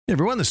Hey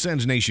everyone, the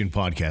Sens Nation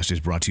podcast is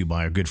brought to you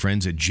by our good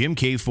friends at Jim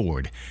K.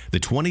 Ford. The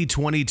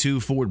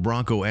 2022 Ford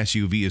Bronco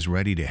SUV is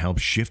ready to help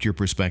shift your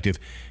perspective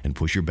and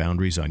push your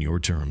boundaries on your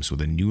terms with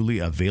a newly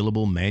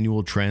available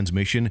manual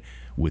transmission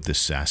with the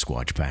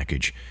Sasquatch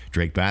package.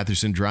 Drake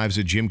Batherson drives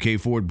a Jim K.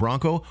 Ford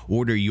Bronco.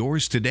 Order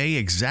yours today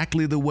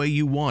exactly the way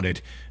you want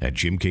it at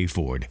Jim K.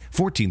 Ford,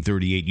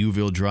 1438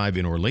 Uville Drive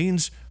in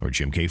Orleans or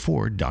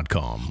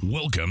jimkford.com.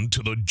 Welcome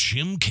to the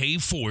Jim K.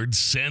 Ford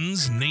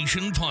Sens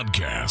Nation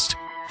podcast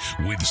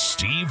with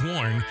Steve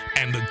Warren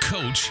and the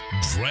coach,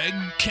 Greg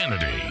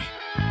Kennedy.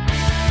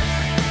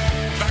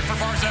 Back for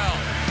Barzal.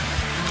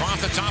 Across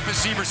the top is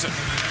Severson.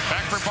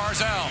 Back for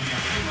Barzal.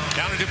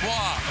 Down to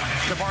Dubois.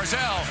 To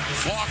Barzal.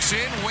 Walks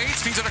in,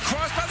 waits, feeds it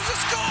across.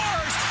 Batherson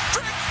scores!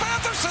 Drake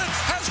Batherson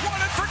has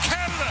won it for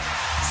Canada.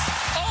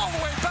 All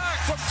the way back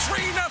from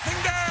 3-0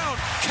 down.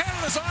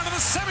 Canada's on to the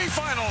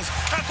semifinals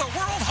at the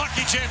World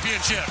Hockey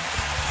Championship.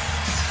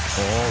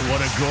 Oh,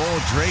 what a goal.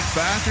 Drake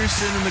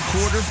Batherson in the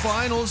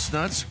quarterfinals.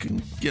 That's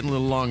getting a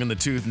little long in the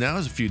tooth now. It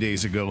was a few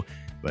days ago.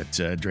 But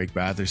Drake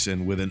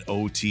Batherson with an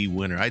OT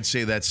winner. I'd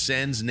say that's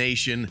Sens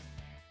Nation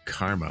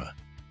karma.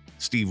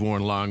 Steve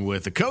Warren along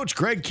with the coach,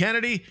 Greg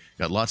Kennedy.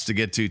 Got lots to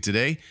get to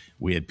today.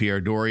 We had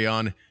Pierre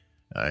Dorion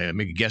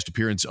make a guest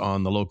appearance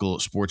on the local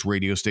sports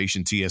radio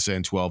station,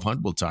 TSN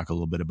 1200. We'll talk a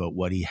little bit about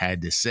what he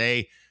had to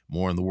say.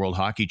 More on the World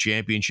Hockey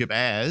Championship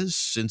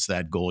since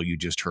that goal you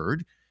just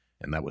heard.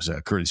 And that was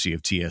a courtesy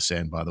of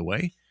TSN, by the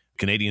way.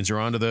 Canadians are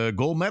on to the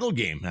gold medal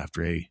game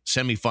after a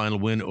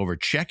semifinal win over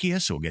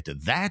Czechia. So we'll get to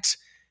that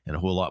and a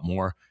whole lot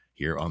more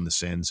here on the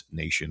Sens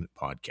Nation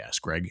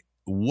podcast. Greg,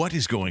 what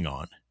is going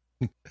on?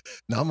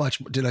 Not much.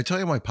 Did I tell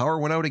you my power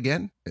went out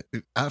again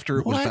after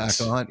it was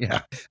back on?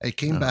 Yeah, it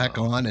came back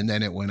on and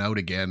then it went out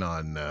again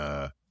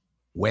on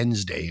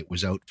Wednesday. It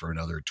was out for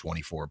another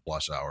 24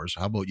 plus hours.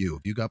 How about you?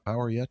 Have you got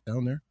power yet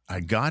down there? I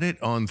got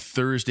it on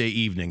Thursday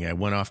evening. I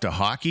went off to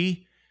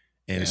hockey.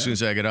 And as soon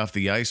as I got off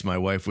the ice, my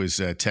wife was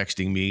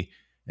texting me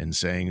and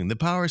saying, the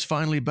power is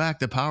finally back.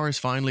 The power is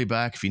finally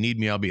back. If you need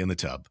me, I'll be in the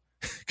tub.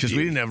 Because we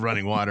didn't have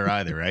running water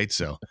either, right?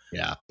 So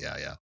Yeah.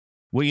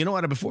 Well, you know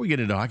what? Before we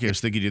get into hockey, I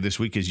was thinking of you this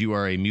week because you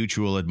are a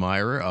mutual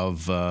admirer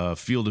of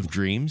Field of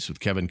Dreams with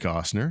Kevin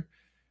Costner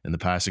and the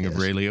passing of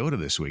Ray Liotta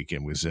this week.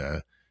 And was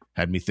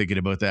had me thinking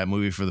about that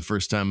movie for the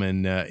first time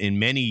in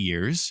many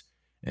years.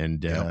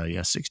 And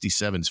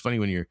 67. It's funny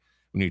when you're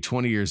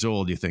 20 years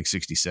old, you think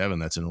 67,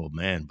 that's an old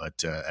man.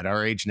 But at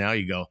our age now,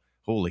 you go,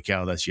 holy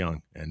cow, that's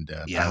young. And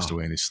passed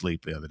away in his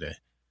sleep the other day.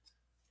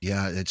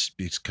 Yeah,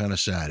 it's kind of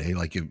sad, eh?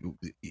 Like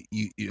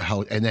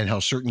how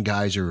certain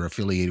guys are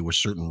affiliated with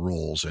certain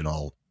roles, and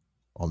I'll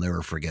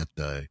never forget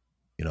Ty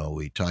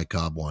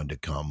Cobb wanted to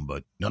come,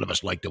 but none of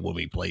us liked him when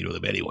we played with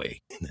him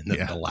anyway. And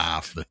then the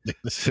laugh.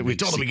 We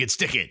told him we could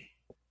stick it.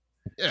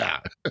 Yeah.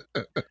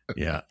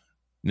 Yeah.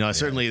 No,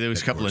 certainly there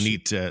was a couple of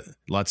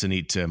lots of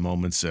neat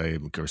moments.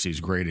 Of course, he's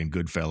great in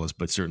Goodfellas,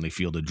 but certainly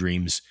Field of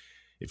Dreams.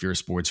 If you're a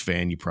sports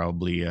fan, you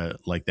probably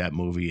like that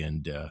movie.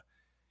 And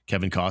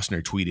Kevin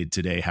Costner tweeted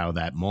today how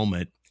that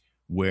moment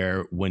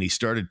where when he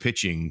started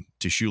pitching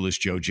to Shoeless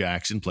Joe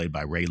Jackson, played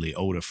by Ray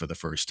Liotta for the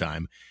first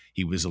time,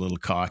 he was a little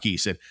cocky. He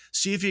said,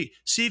 see if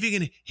you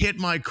can hit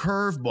my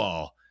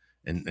curveball.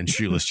 And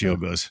Shoeless Joe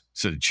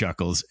sort of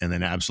chuckles and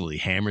then absolutely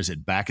hammers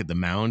it back at the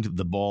mound.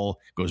 The ball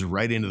goes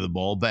right into the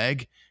ball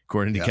bag.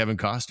 According to Kevin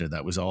Costner,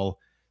 that was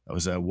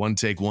a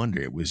one-take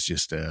wonder. It was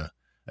just a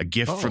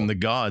gift from the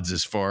gods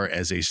as far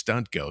as a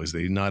stunt goes.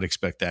 They did not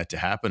expect that to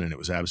happen, and it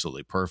was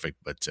absolutely perfect.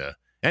 But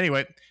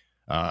anyway,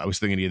 I was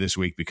thinking of you this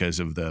week because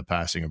of the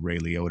passing of Ray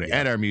Liotta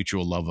and our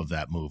mutual love of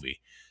that movie.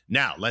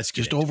 Now, let's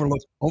just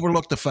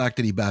overlook the fact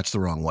that he bats the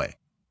wrong way.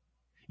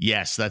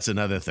 Yes, that's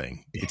another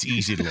thing. It's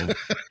easy to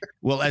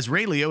well, as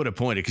Ray Liotta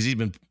pointed, because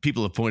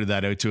people have pointed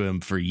that out to him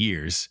for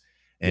years.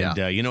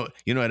 And you know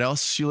what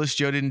else Shoeless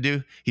Joe didn't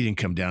do? He didn't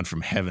come down from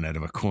heaven out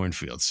of a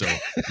cornfield. So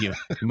you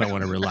might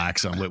want to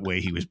relax on what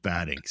way he was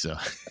batting. So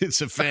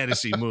it's a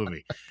fantasy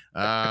movie.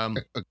 All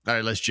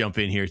right, let's jump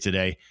in here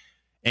today.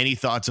 Any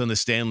thoughts on the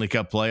Stanley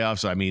Cup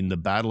playoffs? I mean, the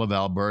Battle of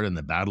Alberta and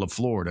the Battle of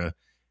Florida,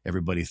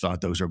 everybody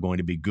thought those are going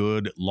to be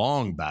good,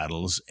 long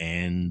battles,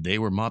 and they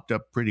were mopped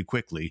up pretty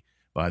quickly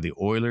by the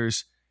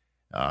Oilers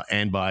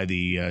and by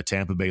the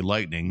Tampa Bay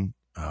Lightning.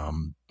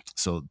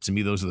 So to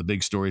me, those are the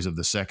big stories of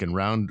the second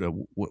round.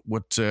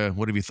 What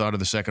have you thought of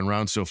the second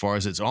round so far?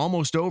 As it's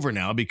almost over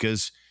now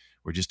because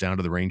we're just down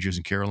to the Rangers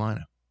and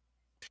Carolina.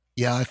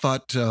 Yeah, I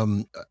thought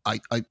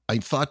I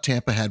thought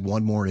Tampa had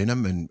one more in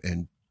them,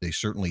 and they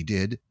certainly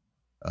did.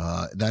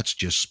 That's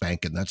just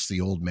spanking. That's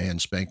the old man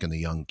spanking the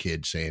young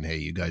kid, saying, "Hey,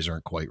 you guys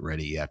aren't quite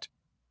ready yet."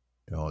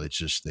 It's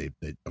just the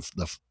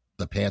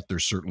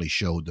Panthers certainly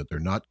showed that they're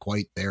not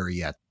quite there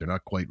yet. They're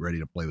not quite ready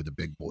to play with the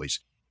big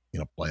boys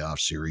in a playoff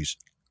series.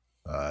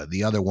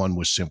 The other one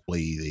was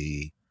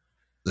simply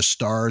the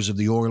stars of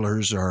the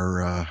Oilers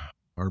are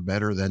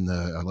better than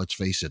let's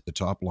face it, the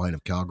top line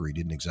of Calgary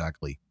didn't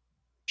exactly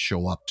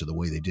show up to the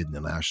way they did in the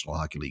National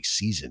Hockey League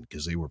season,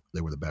 because they were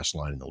the best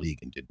line in the league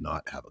and did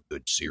not have a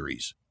good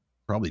series.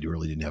 Probably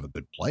really didn't have a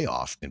good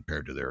playoff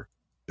compared to their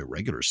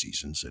regular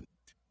seasons. And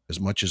as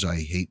much as I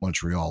hate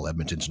Montreal,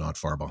 Edmonton's not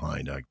far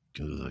behind. I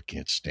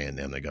can't stand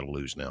them. They got to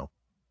lose now.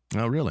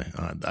 Oh, really?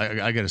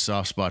 I got a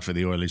soft spot for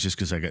the Oilers just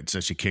because I got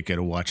such a kick out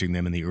of watching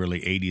them in the early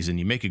 80s. And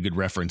you make a good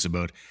reference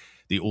about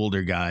the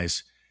older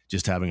guys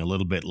just having a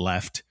little bit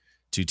left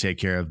to take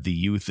care of the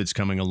youth that's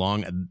coming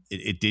along.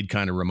 It did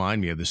kind of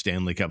remind me of the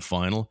Stanley Cup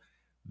final,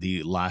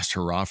 the last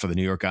hurrah for the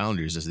New York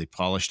Islanders as they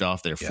polished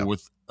off their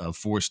fourth of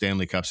 4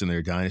 Stanley Cups in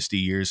their dynasty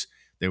years.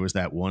 There was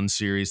that one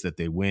series that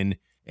they win,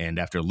 and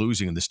after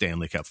losing in the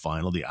Stanley Cup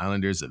final, the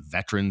Islanders, the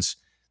veterans,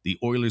 the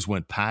Oilers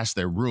went past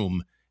their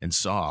room and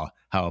saw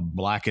how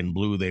black and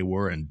blue they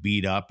were and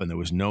beat up, and there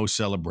was no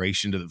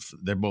celebration.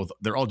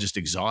 They're all just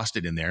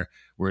exhausted in there,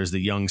 whereas the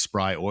young,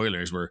 spry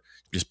Oilers were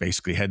just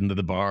basically heading to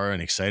the bar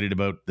and excited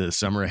about the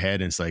summer ahead.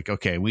 And it's like,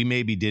 okay, we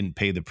maybe didn't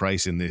pay the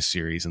price in this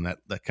series, and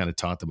that kind of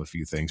taught them a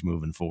few things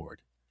moving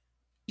forward.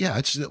 Yeah,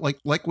 it's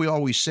like we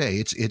always say,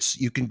 it's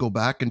you can go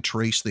back and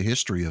trace the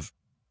history of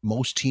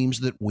most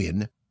teams that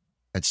win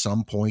at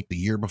some point the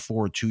year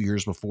before, 2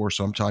 years before,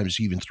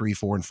 sometimes even 3,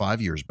 4, and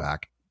 5 years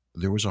back.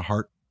 There was a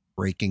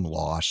heartbreaking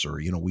loss,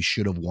 or we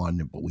should have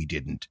won, but we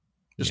didn't.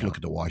 Just look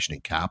at the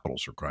Washington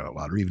Capitals, for crying out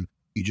loud. Or even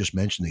you just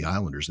mentioned the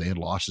Islanders. They had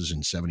losses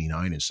in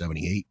 79 and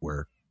 78,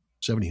 where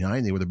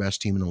 79 they were the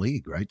best team in the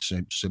league, right?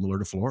 Similar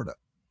to Florida.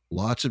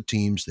 Lots of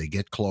teams, they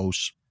get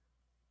close.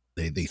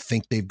 They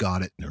think they've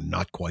got it, and they're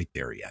not quite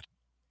there yet.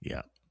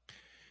 Yeah.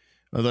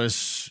 Well,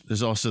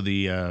 there's also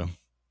the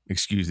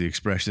excuse the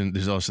expression,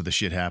 there's also the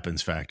shit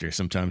happens factor.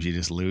 Sometimes you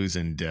just lose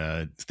and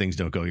things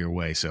don't go your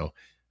way. So,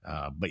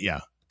 but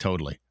yeah,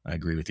 totally. I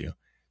agree with you.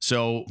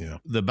 So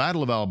the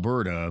Battle of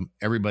Alberta,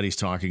 everybody's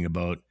talking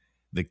about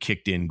the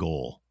kicked in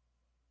goal.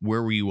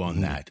 Where were you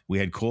on that? We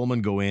had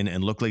Coleman go in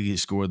and look like he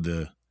scored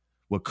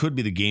what could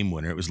be the game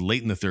winner. It was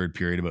late in the third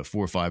period, about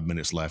 4 or 5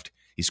 minutes left.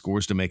 He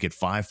scores to make it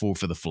 5-4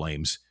 for the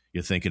Flames.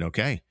 You're thinking,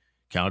 okay,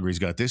 Calgary's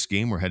got this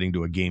game. We're heading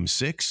to a game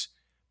 6,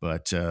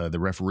 but the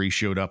referee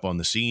showed up on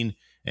the scene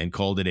and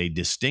called it a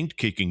distinct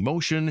kicking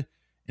motion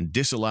and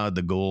disallowed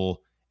the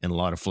goal. And a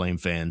lot of Flame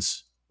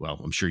fans, well,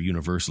 I'm sure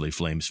universally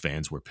Flames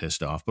fans were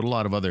pissed off, but a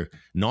lot of other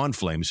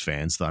non-Flames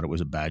fans thought it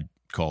was a bad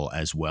call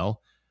as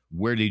well.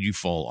 Where did you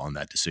fall on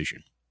that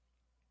decision?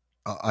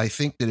 I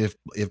think that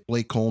if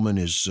Blake Coleman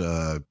is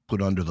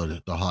put under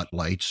the hot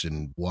lights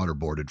and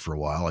waterboarded for a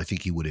while, I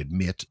think he would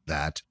admit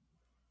that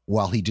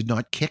while he did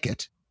not kick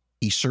it,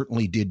 he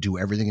certainly did do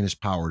everything in his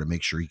power to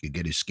make sure he could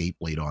get his skate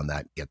blade on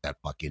that and get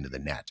that puck into the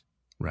net.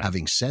 Right.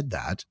 Having said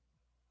that,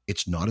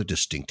 it's not a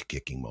distinct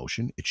kicking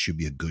motion. It should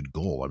be a good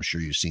goal. I'm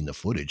sure you've seen the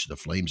footage. The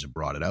Flames have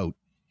brought it out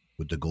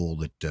with the goal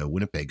that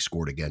Winnipeg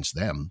scored against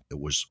them. It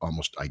was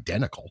almost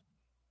identical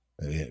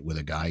with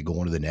a guy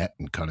going to the net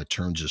and kind of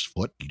turns his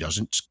foot. He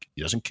doesn't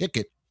kick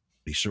it,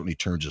 but he certainly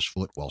turns his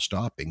foot while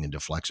stopping and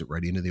deflects it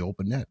right into the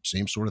open net.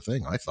 Same sort of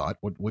thing, I thought.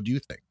 What do you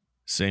think?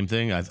 Same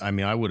thing. I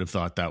mean, I would have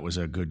thought that was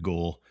a good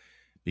goal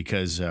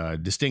because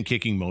distinct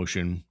kicking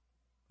motion,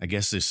 I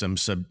guess there's some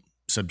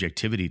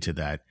subjectivity to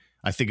that.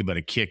 I think about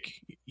a kick,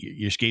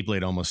 your skate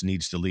blade almost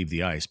needs to leave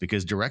the ice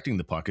because directing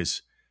the puck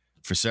has,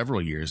 for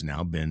several years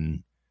now,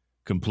 been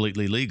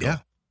completely legal. Yeah.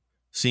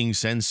 Seeing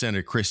Sens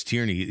center Chris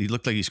Tierney, he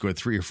looked like he scored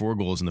 3 or 4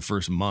 goals in the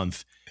first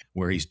month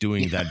where he's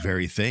doing that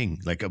very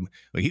thing. Like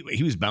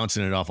he was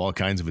bouncing it off all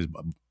kinds of his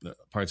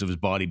parts of his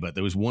body, but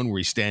there was one where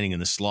he's standing in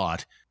the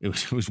slot.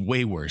 It was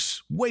way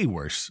worse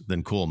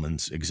than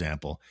Coleman's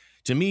example.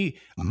 To me,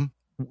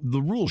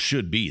 the rule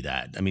should be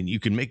that. I mean, you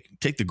can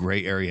take the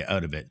gray area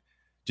out of it.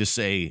 Just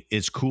say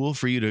it's cool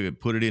for you to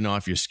put it in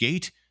off your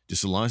skate,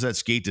 just as long as that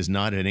skate does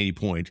not at any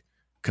point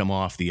come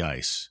off the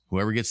ice.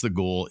 Whoever gets the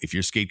goal, if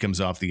your skate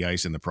comes off the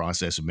ice in the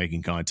process of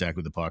making contact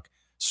with the puck,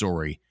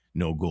 sorry,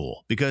 no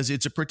goal. Because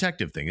it's a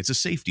protective thing. It's a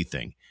safety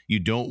thing. You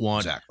don't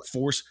want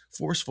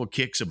forceful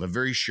kicks of a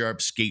very sharp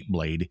skate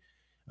blade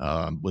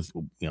with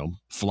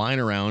flying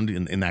around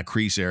in that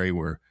crease area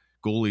where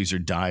goalies are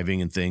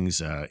diving and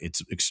things.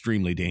 It's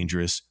extremely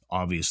dangerous,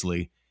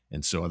 obviously.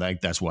 And so I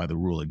think that's why the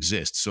rule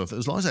exists. So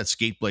as long as that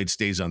skate blade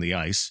stays on the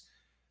ice,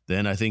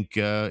 then I think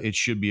it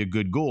should be a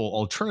good goal.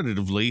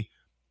 Alternatively,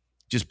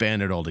 just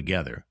ban it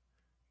altogether.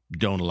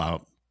 Don't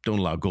allow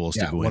goals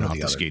to go in off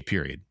the skate,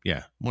 period.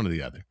 Yeah, one or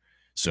the other.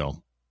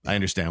 So I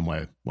understand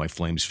why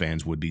Flames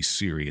fans would be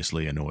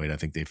seriously annoyed. I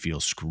think they feel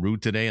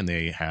screwed today, and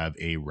they have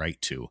a right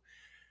to.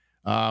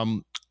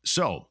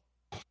 So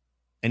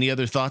any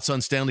other thoughts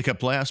on Stanley Cup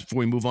playoffs before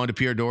we move on to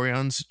Pierre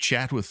Dorian's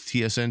chat with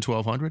TSN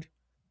 1200?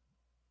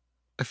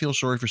 I feel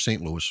sorry for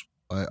St. Louis.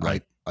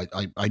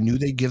 I knew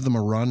they'd give them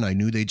a run. I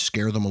knew they'd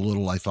scare them a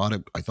little. I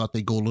thought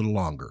they'd go a little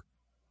longer.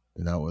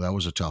 And that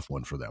was a tough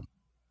one for them.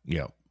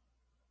 Yeah.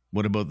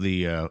 What about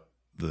the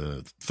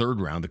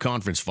third round, the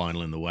conference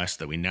final in the West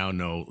that we now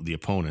know the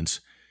opponents,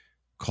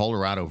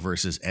 Colorado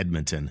versus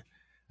Edmonton?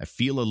 I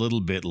feel a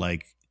little bit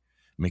like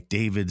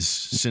McDavid's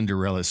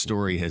Cinderella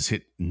story has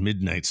hit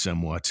midnight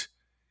somewhat.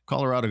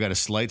 Colorado got a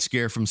slight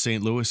scare from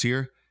St. Louis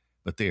here,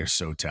 but they are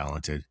so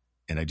talented.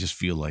 And I just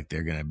feel like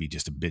they're going to be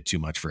just a bit too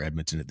much for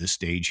Edmonton at this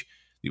stage.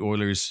 The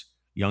Oilers,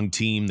 young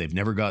team, they've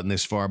never gotten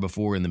this far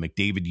before in the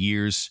McDavid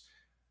years.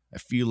 I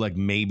feel like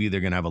maybe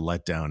they're going to have a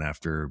letdown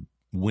after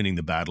winning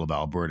the Battle of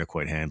Alberta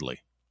quite handily.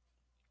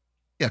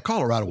 Yeah,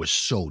 Colorado was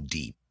so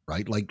deep,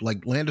 right? Like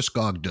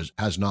Landeskog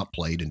has not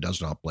played and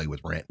does not play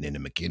with Rantanen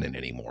and McKinnon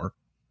anymore,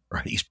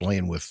 right? He's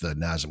playing with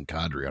Nazem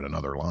Kadri on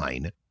another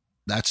line.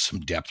 That's some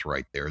depth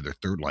right there. Their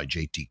third line,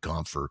 JT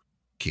Compher,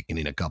 kicking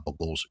in a couple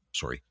goals.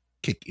 Sorry,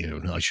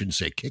 I shouldn't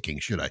say kicking,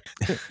 should I?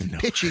 No.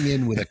 Pitching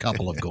in with a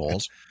couple of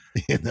goals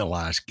in the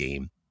last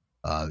game.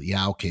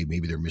 Okay,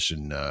 maybe they're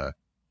missing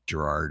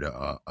Girard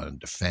on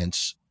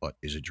defense, but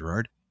is it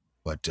Girard?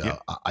 But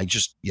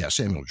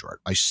Samuel Girard.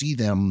 I see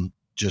them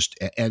just,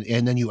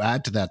 and then you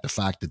add to that the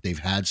fact that they've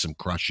had some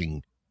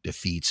crushing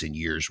defeats in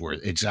years where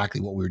exactly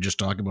what we were just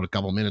talking about a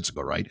couple of minutes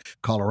ago, right?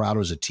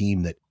 Colorado is a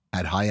team that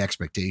had high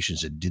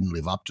expectations and didn't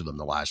live up to them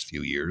the last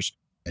few years.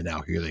 And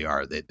now here they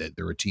are.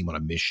 They're a team on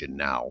a mission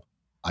now.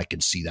 I can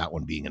see that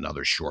one being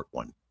another short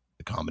one.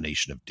 The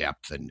combination of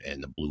depth and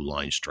the blue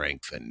line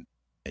strength and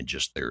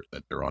just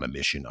that they're on a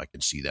mission. I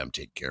can see them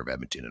take care of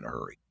Edmonton in a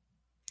hurry.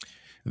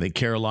 I think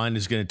Carolina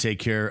is going to take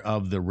care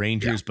of the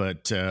Rangers,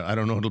 but I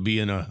don't know. It'll be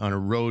on a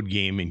road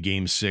game in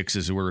Game 6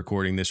 as we're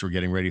recording this. We're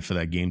getting ready for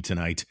that game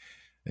tonight.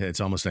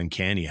 It's almost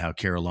uncanny how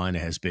Carolina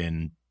has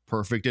been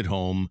perfect at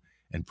home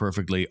and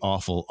perfectly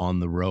awful on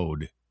the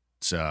road.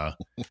 It's, I'm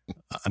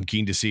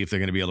keen to see if they're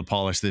going to be able to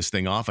polish this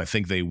thing off. I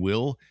think they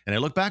will. And I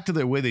look back to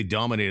the way they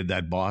dominated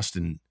that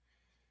Boston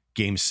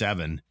Game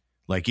 7.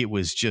 Like it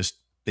was just,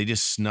 they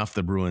just snuffed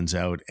the Bruins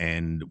out.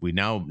 And we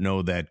now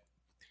know that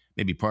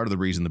maybe part of the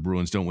reason the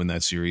Bruins don't win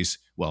that series,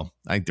 well,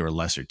 I think they're a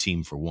lesser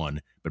team for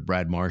one, but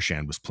Brad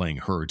Marchand was playing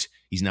hurt.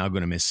 He's now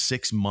going to miss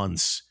 6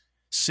 months.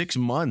 6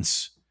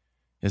 months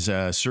as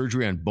a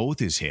surgery on both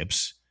his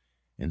hips.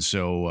 And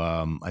so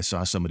I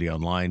saw somebody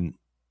online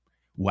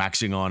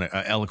waxing on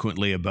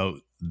eloquently about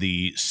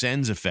the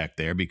Sens effect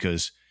there,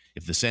 because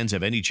if the Sens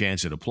have any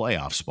chance at a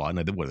playoff spot,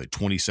 and what are they,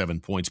 27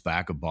 points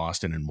back of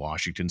Boston and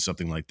Washington,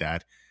 something like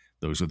that.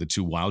 Those are the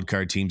two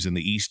wildcard teams in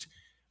the East.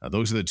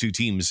 Those are the two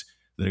teams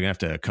that are going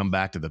to have to come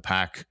back to the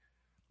pack,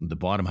 the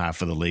bottom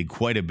half of the league,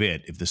 quite a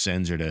bit if the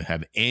Sens are to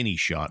have any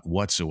shot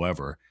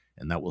whatsoever.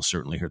 And that will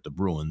certainly hurt the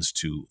Bruins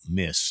to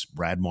miss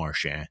Brad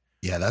Marchand.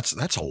 Yeah,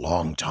 that's a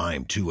long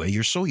time too.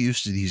 You're so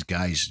used to these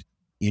guys'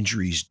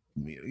 injuries,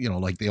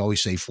 like they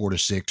always say 4 to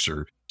 6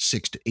 or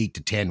 6 to 8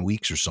 to 10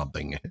 weeks or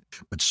something.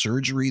 But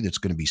surgery that's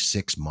going to be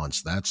 6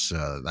 months,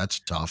 that's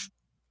tough.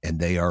 And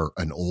they are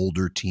an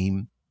older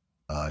team,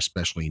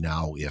 especially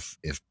now if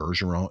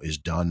Bergeron is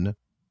done,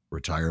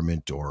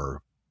 retirement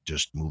or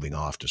just moving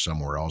off to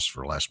somewhere else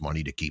for less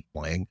money to keep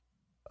playing.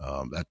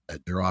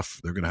 They're off.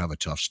 They're going to have a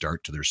tough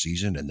start to their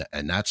season,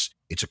 and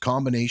it's a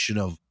combination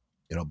of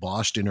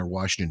Boston or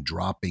Washington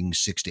dropping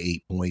 6 to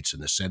 8 points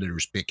and the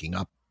Senators picking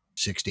up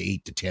 6 to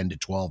 8 to 10 to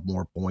 12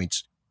 more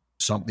points.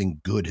 Something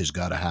good has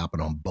got to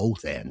happen on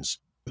both ends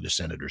for the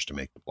Senators to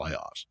make the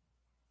playoffs.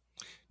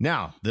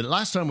 Now, the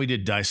last time we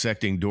did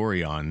Dissecting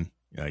Dorion,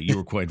 you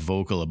were quite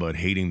vocal about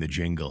hating the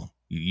jingle.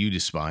 You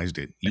despised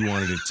it. You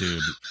wanted it to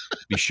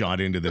be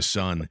shot into the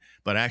sun.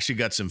 But I actually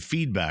got some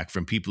feedback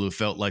from people who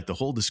felt like the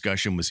whole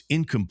discussion was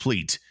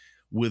incomplete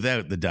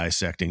without the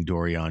Dissecting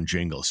Dorion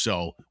jingle.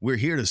 So we're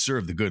here to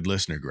serve the good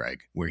listener,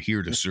 Greg. We're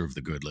here to serve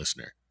the good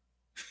listener.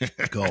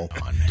 Go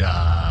on.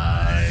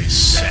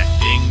 Dissecting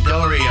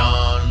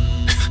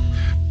Dorion.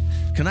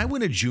 Can I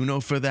win a Juno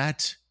for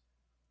that?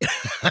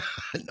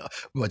 No,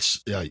 but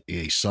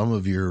some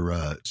of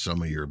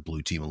your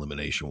Blue Team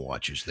Elimination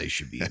watches, they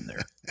should be in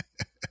there.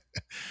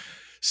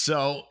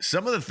 So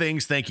some of the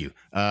things, thank you.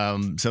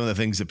 Some of the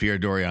things that Pierre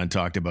Dorion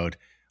talked about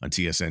on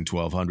TSN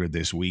 1200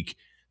 this week,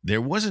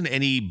 there wasn't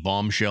any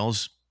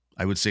bombshells.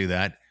 I would say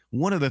that.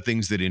 One of the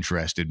things that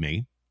interested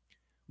me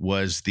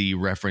was the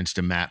reference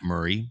to Matt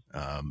Murray,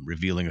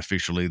 revealing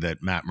officially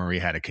that Matt Murray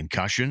had a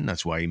concussion.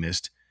 That's why he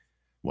missed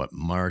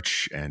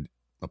March and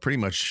pretty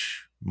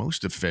much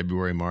most of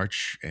February,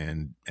 March,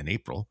 and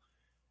April.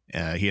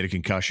 He had a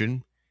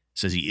concussion.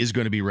 Says he is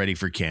going to be ready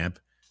for camp.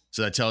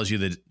 So that tells you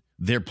that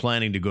they're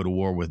planning to go to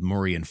war with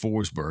Murray and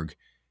Forsberg.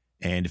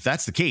 And if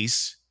that's the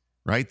case,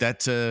 right, that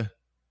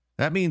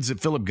means that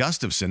Philip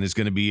Gustafsson is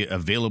going to be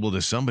available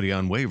to somebody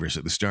on waivers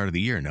at the start of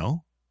the year,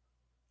 no?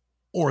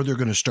 Or they're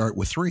going to start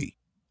with 3.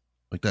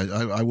 Like that,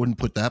 I wouldn't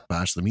put that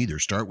past them either.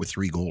 Start with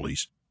 3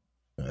 goalies.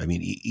 I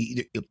mean,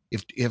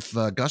 if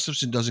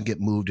Gustafsson doesn't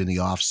get moved in the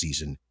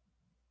offseason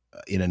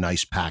in a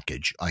nice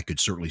package, I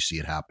could certainly see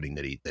it happening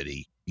that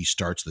he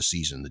starts the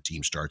season, the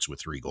team starts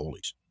with 3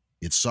 goalies.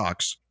 It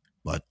sucks,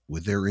 but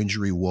with their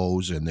injury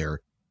woes and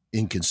their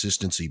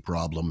inconsistency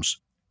problems,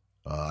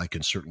 I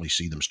can certainly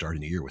see them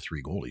starting the year with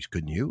 3 goalies.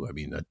 Couldn't you? I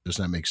mean,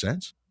 doesn't that make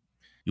sense?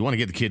 You want to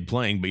get the kid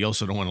playing, but you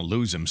also don't want to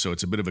lose him, so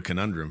it's a bit of a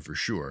conundrum for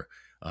sure.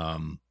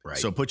 Right.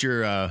 So put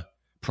your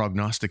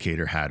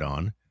prognosticator hat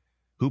on.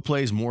 Who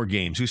plays more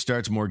games? Who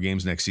starts more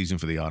games next season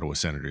for the Ottawa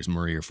Senators,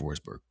 Murray or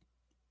Forsberg?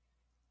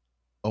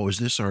 Oh, is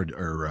this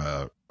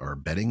our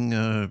betting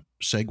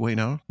segue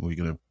now? Are we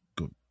going to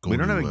go? We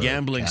don't have a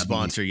gambling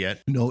sponsor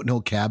yet.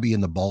 No, Cabby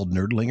and the Bald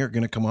Nerdlinger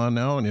going to come on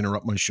now and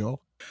interrupt my show.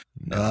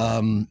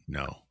 No.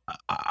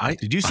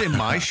 Did you say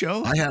my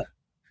show?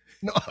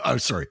 No, I'm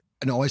sorry.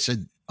 No, I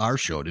said our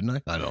show, didn't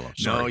I? I don't know.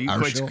 Sorry. No, you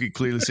quite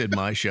clearly said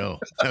my show.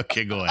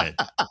 Okay, go ahead.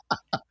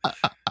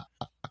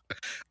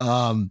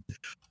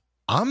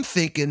 I'm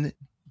thinking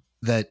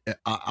that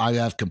I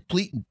have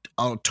complete,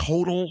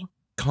 total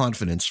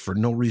confidence for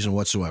no reason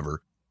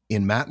whatsoever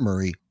in Matt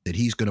Murray that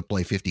he's going to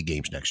play 50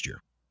 games next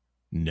year.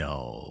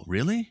 No,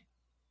 really?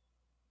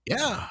 Yeah,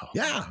 Wow.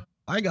 yeah.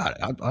 I got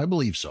it. I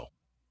believe so.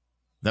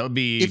 That would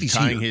be If he's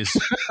tying here. his.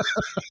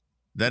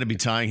 That'd be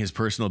tying his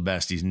personal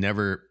best. He's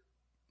never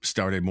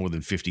started more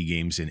than 50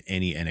 games in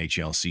any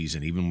NHL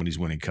season, even when he's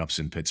winning cups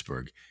in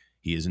Pittsburgh.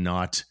 He is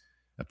not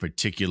a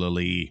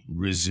particularly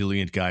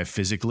resilient guy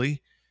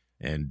physically,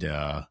 and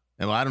I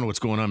don't know what's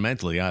going on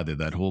mentally either.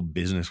 That whole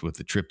business with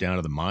the trip down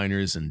to the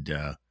minors, and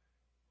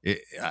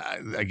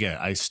again,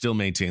 I still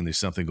maintain there's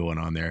something going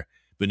on there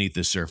beneath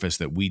the surface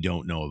that we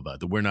don't know about,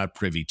 that we're not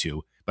privy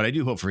to. But I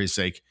do hope for his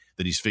sake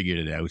that he's figured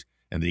it out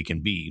and that he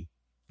can be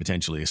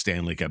potentially a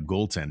Stanley Cup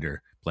goaltender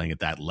playing at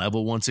that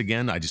level once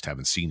again. I just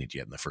haven't seen it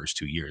yet in the first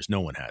 2 years.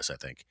 No one has, I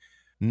think.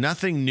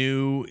 Nothing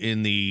new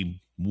in the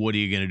what are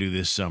you going to do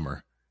this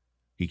summer?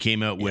 He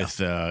came out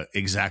with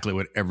exactly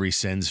what every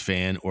Sens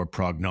fan or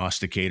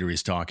prognosticator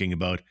is talking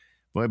about.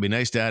 Boy, it'd be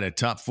nice to add a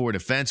top 4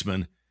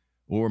 defenseman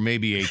or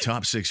maybe a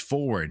top 6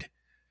 forward.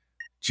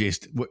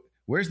 Just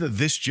where's the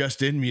 "this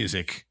just in"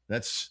 music?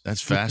 That's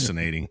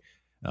fascinating.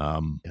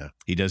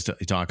 He does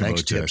talk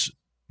Thanks, about Tips.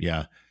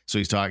 So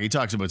he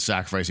talks about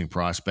sacrificing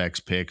prospects,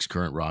 picks,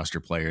 current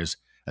roster players.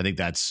 I think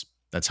that's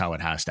how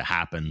it has to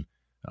happen.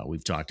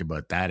 We've talked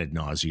about that ad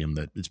nauseum,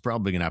 that it's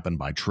probably going to happen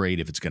by trade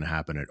if it's going to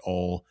happen at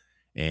all.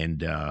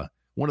 And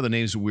one of the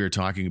names that we were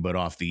talking about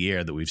off the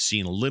air that we've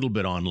seen a little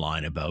bit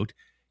online about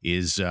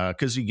is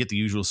because you get the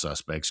usual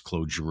suspects: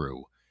 Claude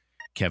Giroux,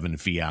 Kevin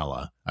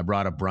Fiala. I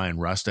brought up Brian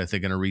Rust, I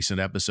think, in a recent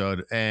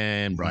episode,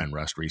 and Brian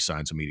Rust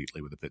re-signs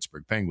immediately with the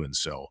Pittsburgh Penguins.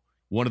 So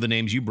one of the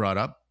names you brought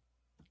up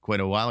quite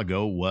a while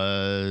ago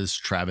was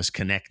Travis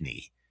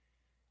Konechny.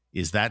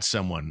 Is that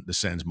someone the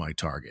Sens might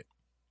target?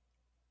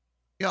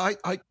 Yeah,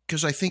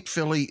 because I think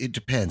Philly, it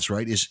depends,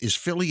 right? Is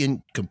Philly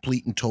in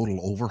complete and total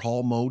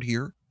overhaul mode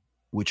here,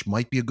 which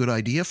might be a good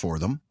idea for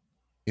them,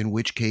 in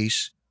which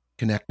case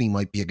Konechny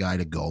might be a guy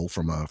to go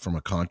from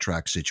a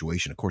contract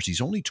situation. Of course,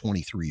 he's only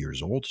 23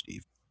 years old,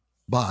 Steve,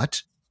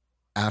 but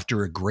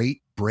after a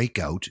great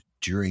breakout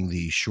during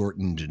the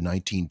shortened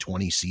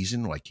 1920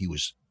 season, like he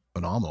was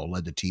phenomenal,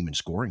 led the team in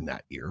scoring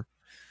that year,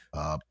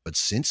 but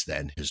since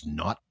then has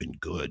not been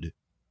good.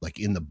 Like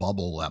in the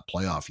bubble, that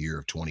playoff year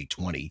of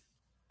 2020,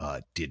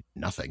 did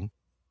nothing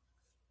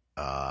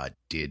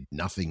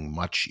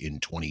much in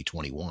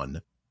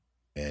 2021.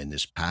 And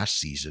this past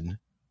season,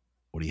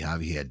 what do you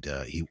have? He had,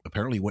 he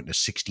apparently went in a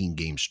 16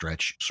 game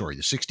stretch. Sorry,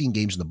 the 16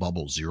 games in the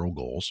bubble, 0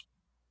 goals.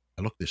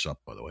 I looked this up,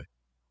 by the way.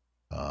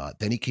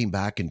 Then he came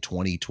back in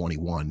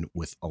 2021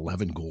 with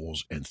 11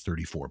 goals and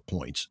 34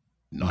 points.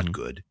 Not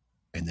good.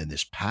 And then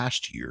this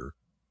past year,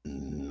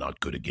 not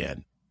good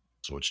again.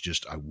 So it's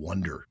just, I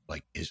wonder,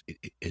 like,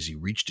 has he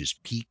reached his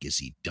peak? Is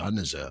he done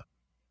is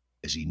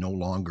he no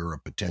longer a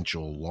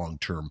potential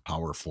long-term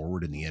power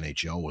forward in the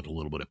NHL with a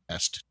little bit of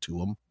pest to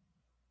him?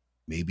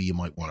 Maybe you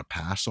might want to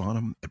pass on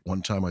him. At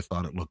one time I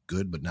thought it looked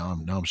good, but now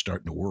I'm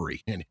starting to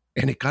worry. And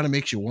it kind of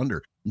makes you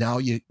wonder. Now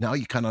you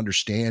kind of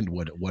understand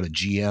what a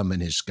GM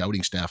and his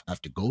scouting staff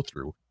have to go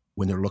through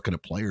when they're looking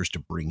at players to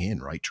bring in,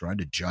 right? Trying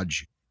to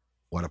judge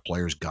what a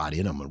player's got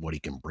in him and what he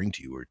can bring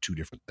to you are two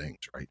different things,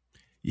 right?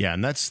 Yeah,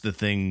 and that's the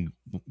thing,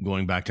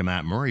 going back to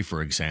Matt Murray,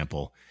 for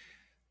example.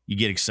 You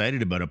get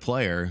excited about a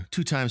player,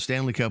 2-time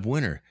Stanley Cup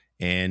winner,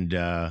 and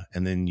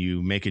then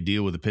you make a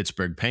deal with the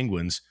Pittsburgh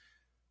Penguins.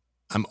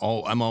 I'm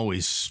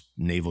always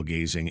navel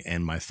gazing,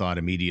 and my thought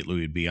immediately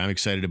would be, I'm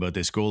excited about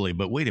this goalie,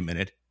 but wait a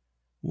minute,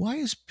 why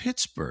is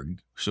Pittsburgh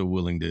so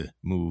willing to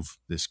move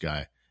this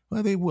guy? Why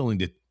are they willing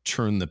to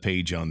turn the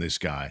page on this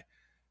guy?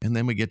 And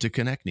then we get to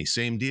Konechny,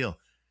 same deal.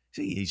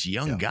 See, he's a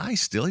young guy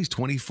still. He's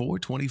 24,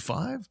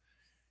 25.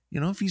 You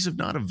know, if he's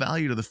not of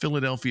value to the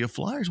Philadelphia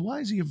Flyers, why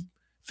is he of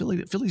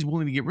Philly's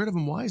willing to get rid of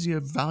him? Why is he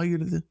of value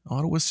to the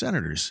Ottawa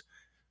Senators?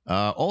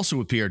 Also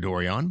with Pierre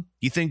Dorion,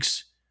 he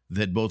thinks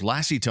that both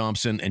Lassie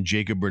Thompson and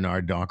Jacob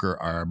Bernard-Docker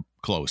are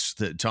close.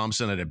 That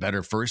Thompson had a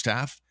better first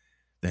half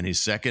than his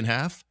second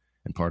half,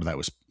 and part of that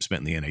was spent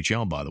in the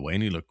NHL, by the way,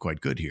 and he looked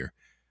quite good here.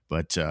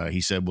 But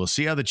he said, we'll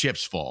see how the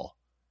chips fall.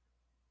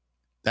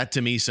 That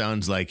to me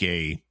sounds like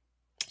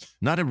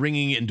not a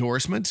ringing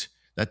endorsement.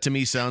 That to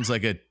me sounds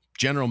like a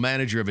general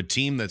manager of a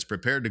team that's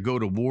prepared to go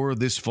to war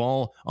this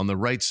fall on the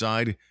right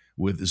side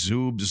with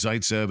Zub,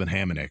 Zaitsev, and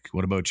Hamonic.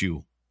 What about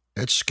you?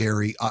 That's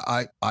scary.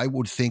 I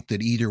would think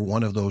that either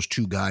one of those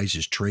two guys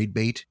is trade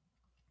bait.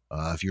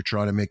 If you're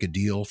trying to make a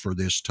deal for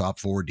this top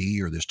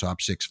 4D or this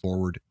top 6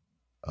 forward,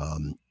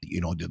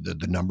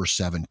 the number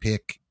 7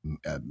 pick,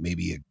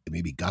 maybe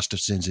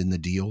Gustafson's in the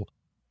deal.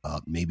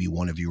 Maybe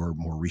one of your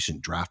more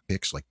recent draft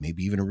picks, like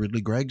maybe even a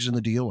Ridley Gregg's in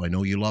the deal. I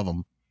know you love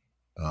him.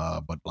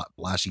 But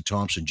Lassie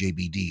Thompson,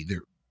 JBD,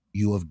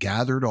 you have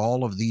gathered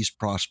all of these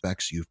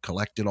prospects. You've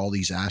collected all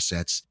these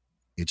assets.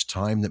 it's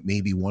time that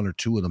maybe one or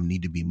two of them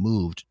need to be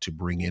moved to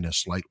bring in a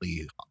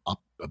slightly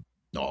up,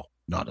 no,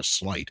 not a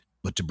slight,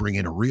 but to bring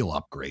in a real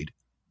upgrade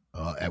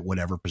at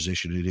whatever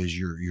position it is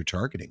you're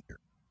targeting here.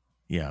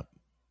 Yeah.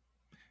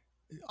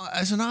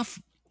 As an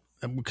off,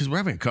 because we're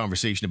having a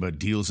conversation about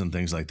deals and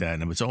things like that,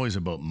 and it's always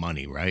about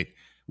money, right?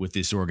 With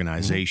this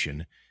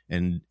organization,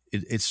 and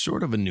it's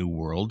sort of a new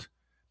world,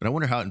 but I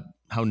wonder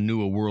how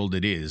new a world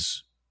it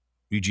is.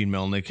 Eugene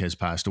Melnyk has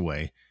passed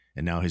away,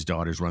 and now his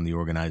daughters run the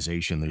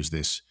organization. There's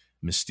this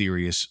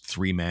mysterious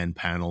 3-man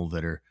panel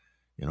that are,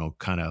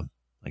 kind of,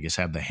 I guess,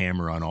 have the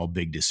hammer on all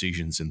big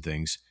decisions and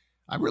things.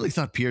 I really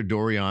thought Pierre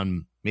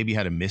Dorion maybe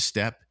had a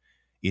misstep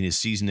in his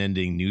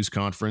season-ending news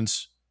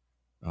conference.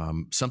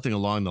 Something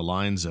along the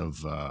lines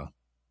of, I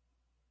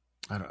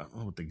don't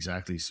know what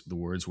exactly the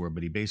words were,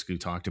 but he basically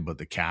talked about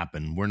the cap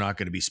and we're not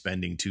going to be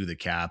spending to the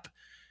cap.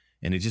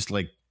 And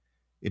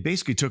it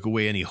basically took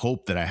away any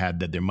hope that I had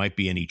that there might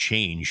be any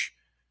change,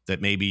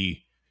 that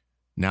maybe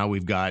now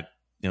we've got,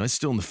 it's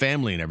still in the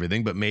family and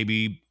everything, but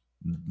maybe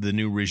the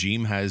new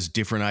regime has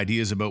different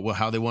ideas about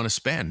how they want to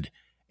spend.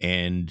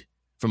 And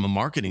from a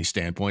marketing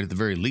standpoint, at the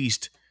very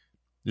least,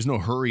 there's no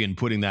hurry in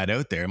putting that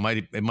out there.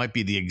 It might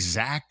be the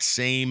exact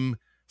same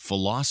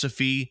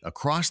philosophy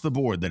across the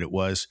board that it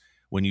was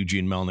when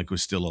Eugene Melnyk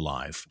was still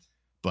alive.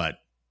 But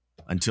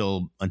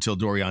until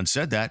Dorion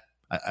said that,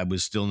 I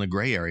was still in the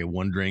gray area,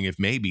 wondering if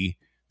maybe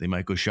they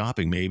might go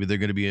shopping. Maybe they're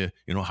going to be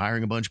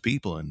hiring a bunch of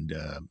people, and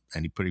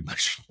he pretty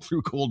much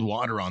threw cold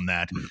water on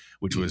that,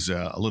 which was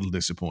a little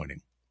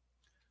disappointing.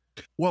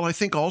 Well, I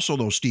think also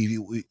though, Steve,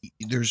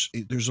 there's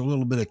a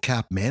little bit of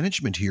cap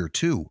management here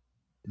too.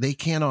 They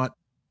cannot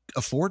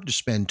afford to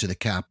spend to the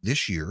cap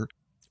this year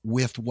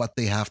with what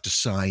they have to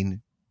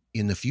sign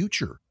in the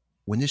future.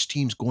 When this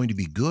team's going to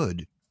be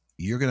good,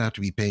 you're going to have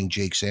to be paying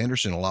Jake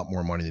Sanderson a lot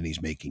more money than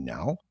he's making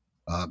now.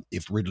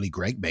 If Ridley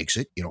Gregg makes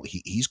it,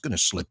 he's going to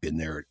slip in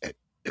there.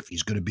 If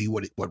he's going to be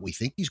what we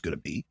think he's going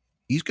to be,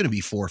 he's going to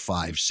be $4,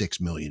 $5,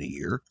 $6 million a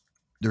year.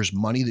 There's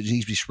money that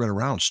needs to be spread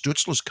around.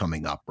 Stutzla's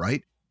coming up,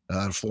 right?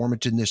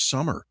 Formanton this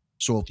summer.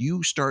 So if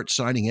you start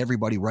signing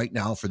everybody right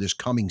now for this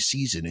coming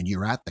season and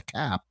you're at the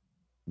cap,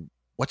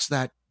 what's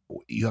that?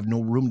 You have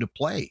no room to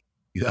play.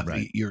 You have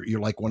you're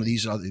like one of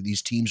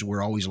these teams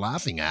we're always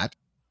laughing at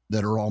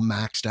that are all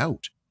maxed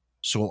out.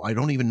 So I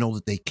don't even know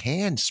that they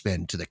can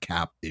spend to the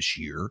cap this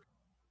year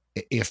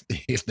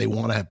if they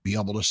want to be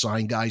able to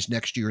sign guys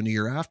next year and the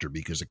year after,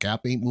 because the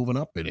cap ain't moving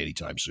up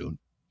anytime soon.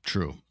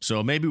 True.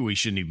 So maybe we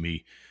shouldn't even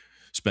be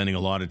spending a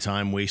lot of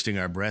time wasting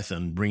our breath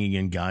on bringing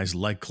in guys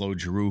like Claude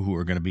Giroux, who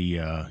are going to be,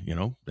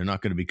 they're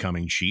not going to be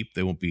coming cheap.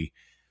 They won't be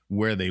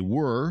where they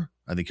were.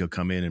 I think he'll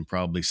come in and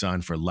probably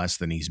sign for less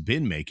than he's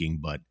been making,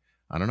 but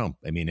I don't know.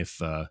 I mean,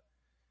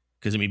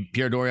 because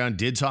Pierre Dorion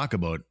did talk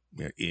about,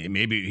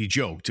 maybe he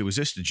joked, it was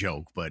just a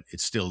joke, but it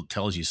still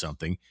tells you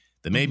something,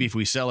 that maybe if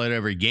we sell out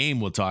every game,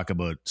 we'll talk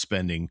about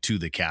spending to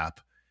the cap.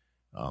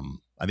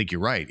 I think you're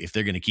right. If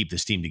they're going to keep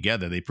this team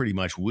together, they pretty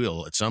much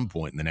will at some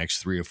point in the next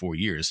 3 or 4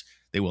 years.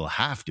 They will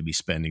have to be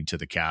spending to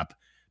the cap,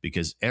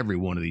 because every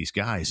one of these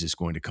guys is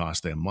going to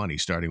cost them money,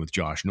 starting with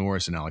Josh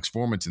Norris and Alex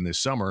Formanton this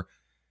summer.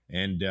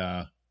 And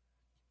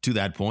to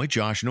that point,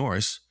 Josh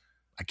Norris,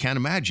 I can't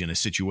imagine a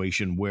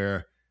situation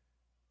where,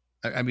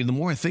 I mean, the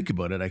more I think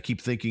about it, I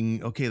keep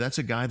thinking, okay, that's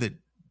a guy that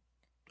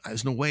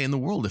there's no way in the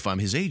world, if I'm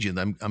his agent,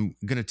 I'm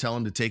going to tell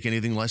him to take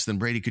anything less than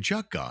Brady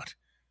Tkachuk got.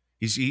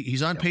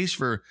 He's on pace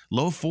for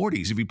low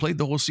 40s. If he played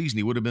the whole season,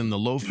 he would have been in the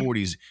low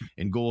 40s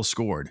in goals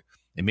scored.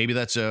 And maybe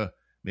that's a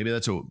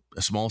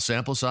small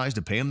sample size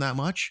to pay him that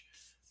much.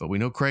 But we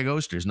know Craig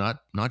Oster's not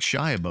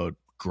shy about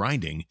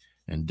grinding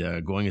and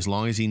going as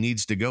long as he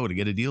needs to go to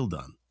get a deal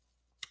done.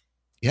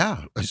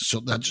 Yeah, so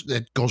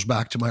that goes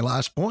back to my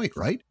last point,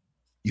 right?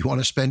 You want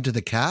to spend to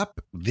the cap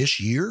this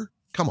year?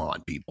 Come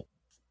on, people.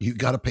 You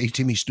got to pay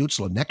Timmy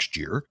Stutzla next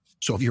year.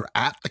 So if you're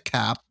at the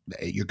cap,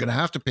 you're going to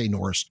have to pay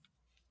Norris.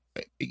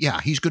 Yeah,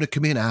 he's going to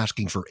come in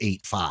asking for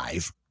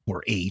 8.5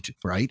 or 8,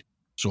 right?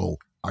 So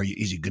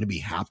is he going to be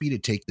happy to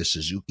take the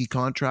Suzuki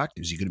contract?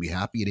 Is he going to be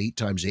happy at 8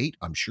 times 8?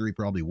 I'm sure he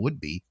probably would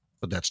be,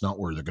 but that's not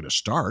where they're going to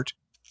start.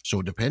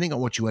 So depending on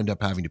what you end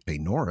up having to pay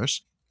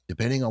Norris,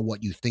 depending on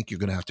what you think you're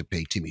going to have to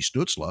pay Timmy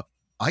Stutzla,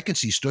 I can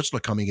see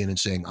Stutzla coming in and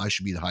saying, I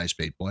should be the highest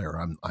paid player.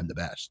 I'm the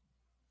best.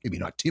 Maybe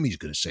not Timmy's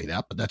going to say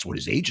that, but that's what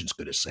his agent's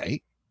going to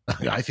say.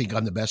 I think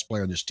I'm the best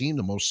player on this team,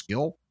 the most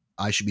skill.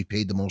 I should be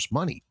paid the most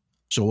money.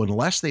 So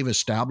unless they've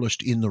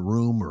established in the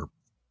room or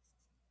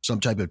some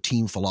type of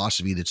team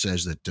philosophy that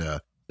says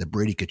that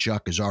Brady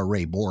Tkachuk is our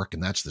Ray Bourque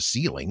and that's the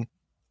ceiling,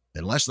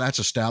 unless that's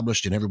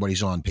established and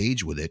everybody's on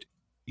page with it,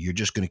 you're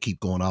just going to keep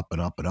going up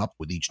and up and up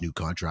with each new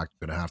contract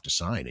you're going to have to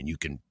sign. And you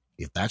can,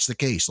 if that's the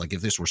case, like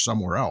if this were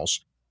somewhere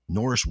else,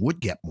 Norris would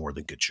get more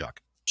than Tkachuk.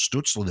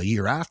 Stutzla the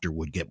year after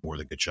would get more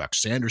than Tkachuk.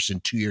 Sanderson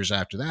 2 years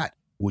after that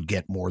would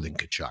get more than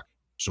Tkachuk.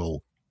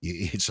 So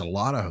it's a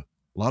lot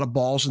of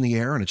balls in the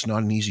air, and it's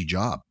not an easy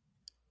job.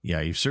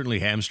 Yeah, you've certainly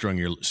hamstrung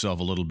yourself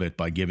a little bit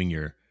by giving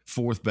your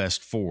fourth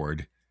best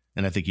forward,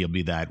 and I think he'll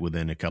be that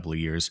within a couple of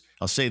years.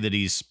 I'll say that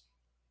he's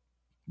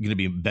going to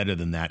be better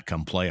than that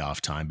come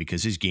playoff time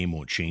because his game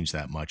won't change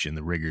that much in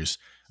the rigors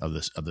of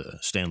the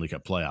Stanley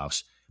Cup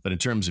playoffs. But in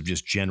terms of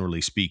just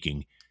generally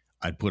speaking,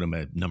 I'd put him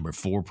at number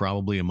 4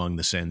 probably among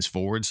the Sens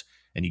forwards.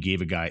 And you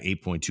gave a guy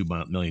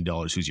 $8.2 million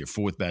who's your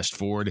 4th best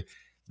forward.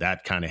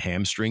 That kind of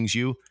hamstrings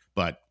you,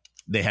 but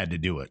they had to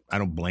do it. I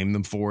don't blame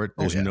them for it.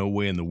 There's no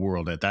way in the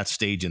world at that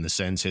stage in the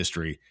Sens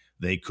history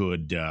they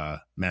could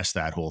mess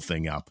that whole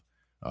thing up.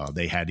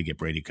 They had to get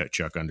Brady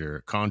Tkachuk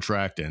under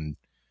contract,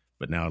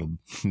 but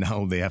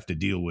now they have to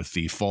deal with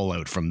the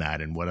fallout from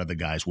that and what other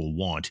guys will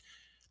want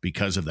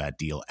because of that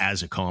deal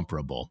as a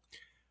comparable.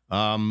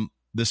 The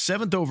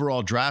 7th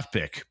overall draft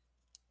pick,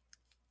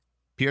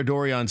 Pierre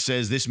Dorion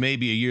says this may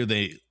be a year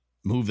they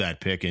move that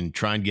pick and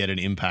try and get an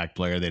impact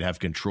player they'd have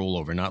control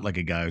over, not like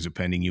a guy who's a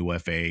pending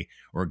UFA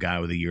or a guy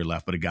with a year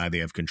left, but a guy they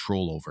have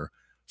control over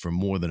for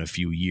more than a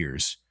few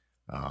years.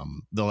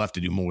 They'll have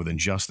to do more than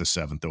just the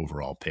 7th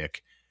overall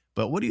pick.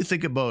 But what do you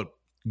think about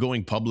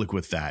going public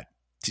with that?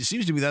 It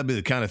seems to me that'd be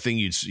the kind of thing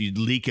you'd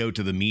leak out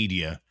to the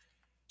media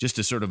just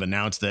to sort of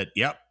announce that,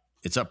 yep,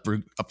 it's up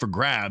for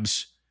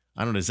grabs.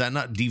 I don't know. Does that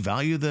not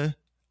devalue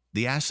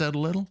the asset a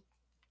little?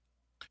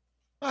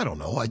 I don't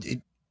know.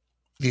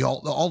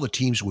 All the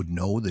teams would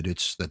know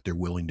that they're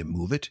willing to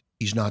move it.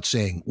 He's not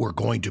saying we're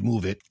going to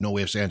move it, no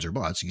ifs, ands, or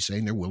buts. He's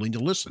saying they're willing to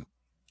listen.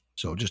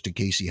 So just in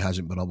case he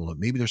hasn't been able to,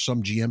 maybe there's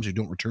some GMs who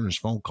don't return his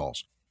phone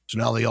calls. So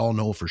now they all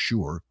know for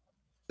sure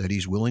that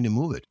he's willing to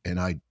move it. And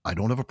I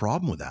don't have a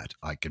problem with that.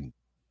 I can,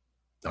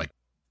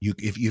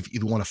 if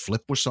you want to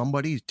flip with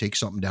somebody, take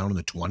something down in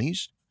the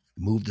 20s,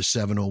 move the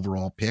 7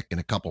 overall pick and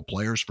a couple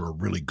players for a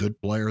really good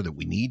player that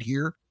we need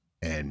here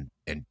and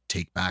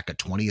take back a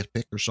 20th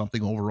pick or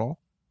something overall.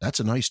 That's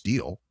a nice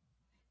deal.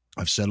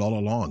 I've said all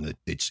along that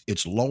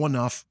it's low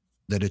enough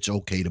that it's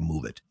okay to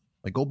move it.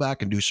 Like, go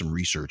back and do some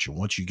research. And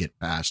once you get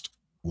past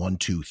 1,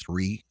 2,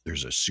 3,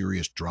 there's a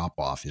serious drop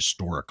off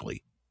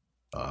historically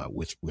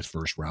with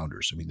first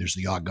rounders. I mean, there's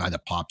the odd guy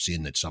that pops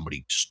in that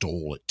somebody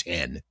stole at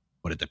 10,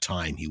 but at the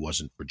time he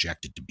wasn't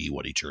projected to be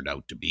what he turned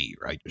out to be,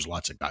 right? There's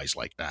lots of guys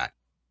like that.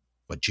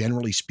 But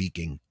generally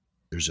speaking,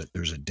 there's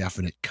a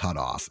definite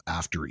cutoff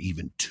after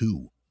even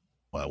 2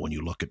 when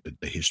you look at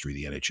the history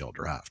of the NHL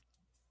draft.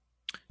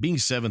 Being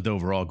 7th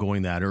overall,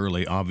 going that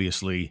early,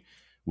 obviously,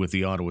 with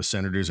the Ottawa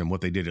Senators and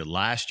what they did at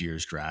last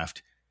year's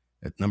draft,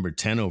 at number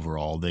 10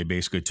 overall, they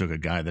basically took a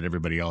guy that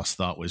everybody else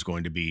thought was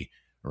going to be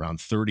around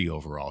 30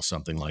 overall,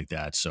 something like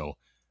that. So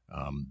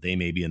they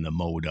may be in the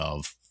mode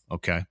of,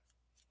 okay,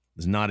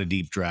 it's not a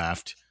deep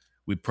draft.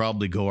 We'd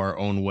probably go our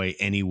own way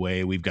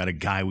anyway. We've got a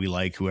guy we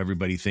like who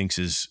everybody thinks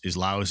is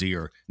lousy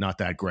or not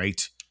that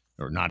great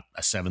or not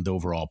a 7th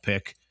overall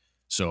pick.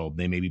 So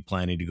they may be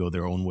planning to go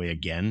their own way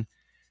again.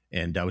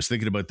 And I was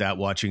thinking about that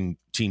watching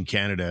Team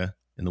Canada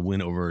in the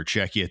win over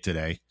Czechia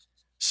today,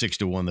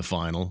 6-1 the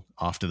final,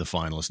 off to the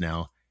finals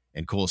now.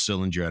 And Cole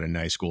Sillinger had a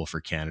nice goal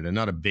for Canada.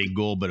 Not a big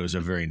goal, but it was a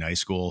very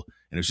nice goal.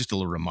 And it was just a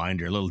little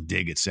reminder, a little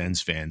dig at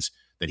Sens fans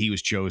that he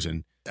was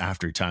chosen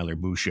after Tyler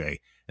Boucher.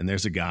 And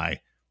there's a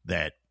guy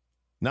that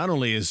not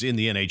only is in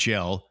the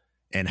NHL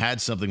and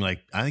had something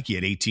like, I think he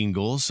had 18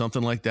 goals,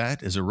 something like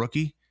that as a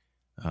rookie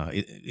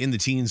in the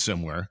teens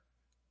somewhere.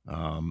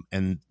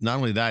 And not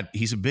only that,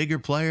 he's a bigger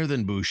player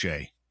than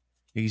Boucher.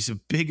 He's a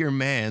bigger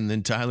man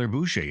than Tyler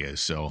Boucher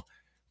is. So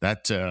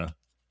that,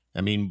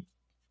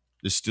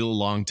 there's still a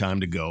long time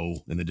to go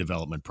in the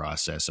development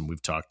process. And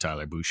we've talked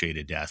Tyler Boucher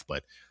to death,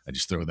 but I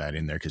just throw that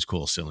in there because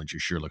Cole Sillinger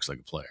sure looks like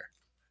a player.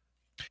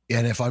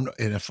 And if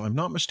I'm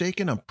not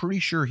mistaken, I'm pretty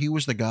sure he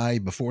was the guy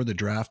before the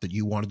draft that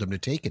you wanted them to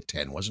take at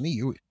 10, wasn't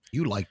he?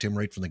 You liked him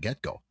right from the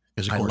get-go.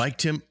 I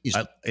liked him. His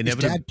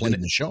dad played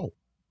in the show.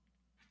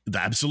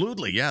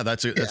 Absolutely, yeah.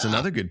 That's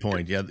another good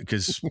point. Yeah,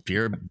 because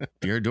Pierre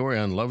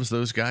Dorion loves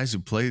those guys who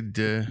played,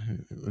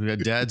 who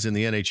had dads in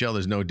the NHL.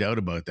 There's no doubt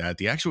about that.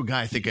 The actual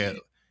guy, I think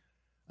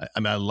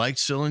I liked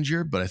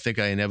Sillinger, but I think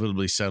I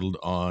inevitably settled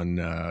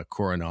on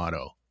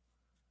Coronado.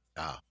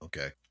 Ah,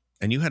 okay.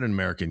 And you had an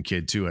American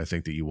kid too, I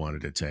think, that you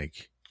wanted to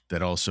take.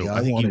 That also,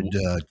 I wanted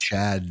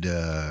Chad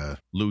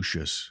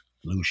Lucius.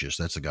 Lucius,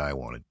 that's the guy I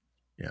wanted.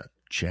 Yeah,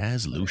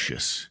 Chaz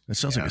Lucius. That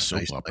sounds like a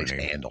soap opera name.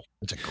 Handle.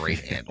 It's a great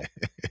handle.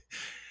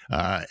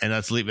 And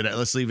let's leave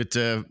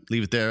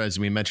it there. As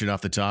we mentioned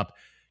off the top,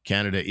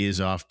 Canada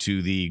is off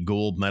to the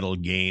gold medal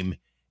game,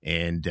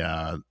 and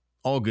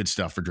all good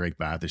stuff for Drake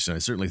Batherson. I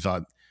certainly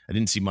thought I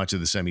didn't see much of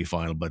the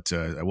semifinal, but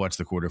I watched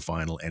the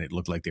quarterfinal, and it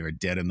looked like they were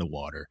dead in the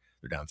water.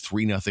 They're down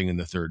 3-0 in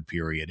the third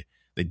period.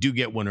 They do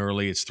get one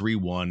early. It's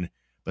 3-1,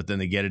 but then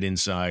they get it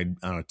inside,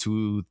 I don't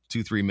know,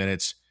 2-3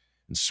 minutes,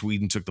 and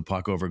Sweden took the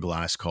puck over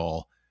glass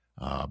call,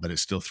 but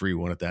it's still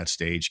 3-1 at that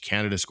stage.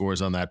 Canada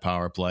scores on that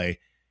power play,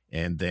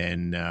 and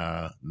then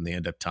they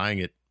end up tying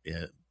it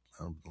at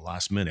the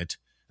last minute,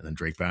 and then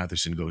Drake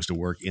Batherson goes to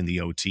work in the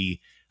OT.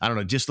 I don't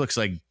know, it just looks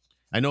like,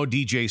 I know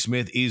DJ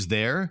Smith is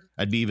there.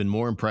 I'd be even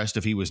more impressed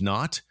if he was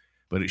not,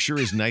 but it sure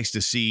is nice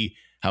to see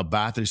how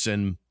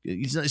Batherson,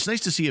 it's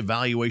nice to see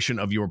evaluation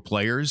of your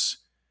players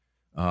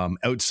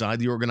outside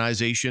the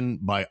organization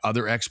by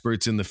other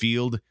experts in the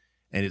field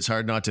And it's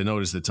hard not to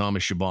notice that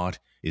Thomas Chabot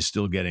is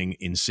still getting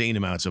insane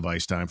amounts of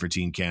ice time for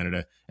Team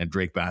Canada, and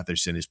Drake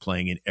Batherson is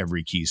playing in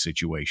every key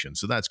situation.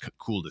 So that's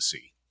cool to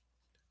see.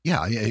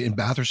 Yeah, and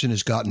Batherson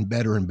has gotten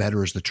better and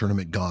better as the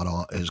tournament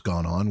has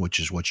gone on, which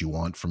is what you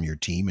want from your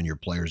team and your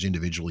players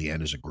individually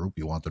and as a group.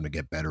 You want them to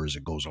get better as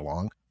it goes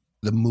along.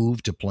 The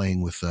move to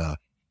playing with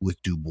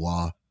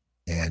Dubois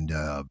and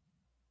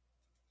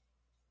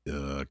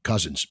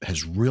Cousins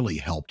has really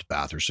helped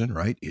Batherson,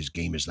 right? His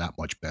game is that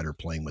much better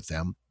playing with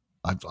them.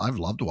 I've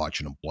loved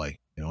watching him play.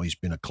 You know, he's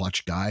been a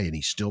clutch guy, and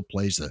he still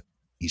plays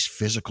he's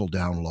physical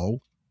down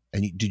low.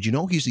 And did you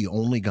know he's the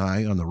only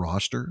guy on the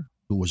roster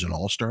who was an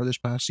all-star this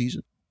past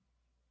season?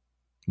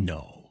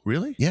 No,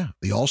 really? Yeah,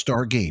 the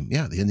all-star game.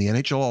 Yeah, in the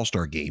NHL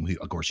all-star game.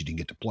 Of course, he didn't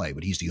get to play,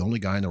 but he's the only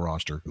guy on the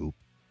roster who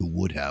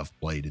would have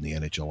played in the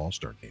NHL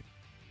all-star game.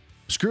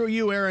 Screw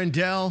you, Aaron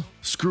Dell.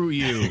 Screw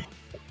you.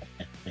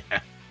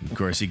 Of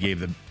course, he gave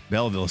the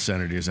Belleville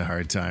Senators a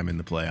hard time in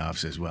the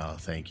playoffs as well.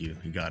 Thank you.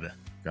 You got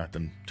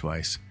them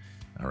twice.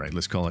 All right,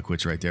 let's call it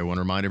quits right there. I want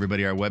to remind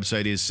everybody our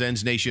website is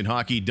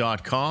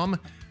sensnationhockey.com.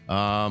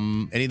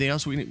 Anything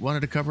else we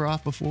wanted to cover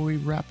off before we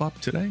wrap up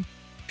today?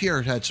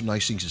 Pierre had some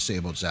nice things to say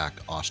about Zach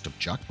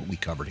Ostapchuk, but we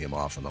covered him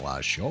off on the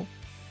last show.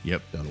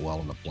 Yep. Done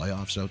well in the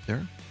playoffs out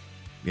there.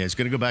 Yeah, it's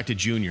going to go back to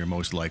junior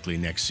most likely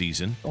next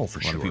season. Oh, for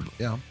sure.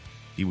 Yeah.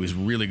 He was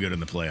really good in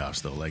the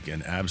playoffs, though, like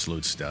an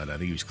absolute stud. I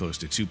think he was close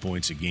to 2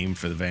 points a game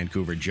for the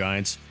Vancouver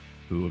Giants,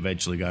 who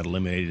eventually got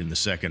eliminated in the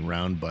second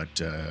round.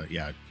 But,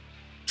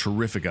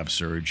 terrific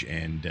upsurge,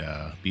 and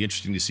be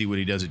interesting to see what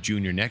he does at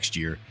junior next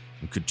year.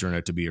 It could turn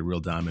out to be a real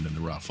diamond in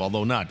the rough,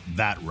 although not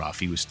that rough.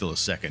 He was still a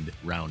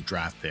second-round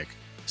draft pick.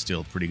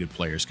 Still, pretty good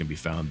players can be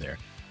found there.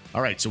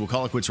 All right, so we'll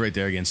call it quits right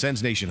there. Again,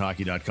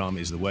 SensNationHockey.com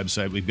is the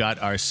website. We've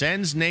got our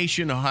Sens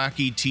Nation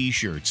Hockey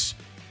T-shirts.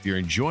 If you're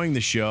enjoying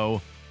the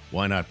show,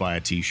 why not buy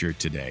a T-shirt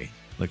today?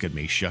 Look at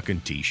me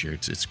shucking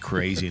T-shirts. It's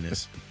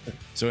craziness.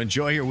 So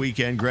enjoy your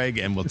weekend, Greg,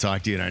 and we'll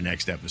talk to you in our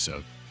next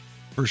episode.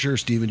 For sure,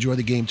 Steve. Enjoy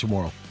the game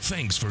tomorrow.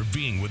 Thanks for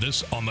being with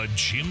us on the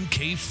Jim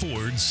K.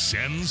 Ford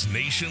Sens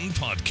Nation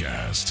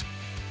podcast.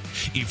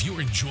 If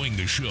you're enjoying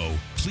the show,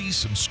 please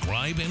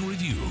subscribe and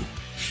review.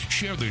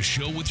 Share the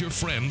show with your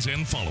friends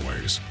and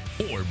followers,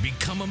 or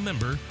become a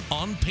member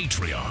on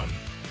Patreon.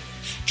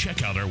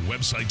 Check out our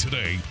website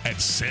today at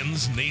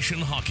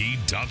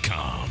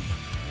sensnationhockey.com.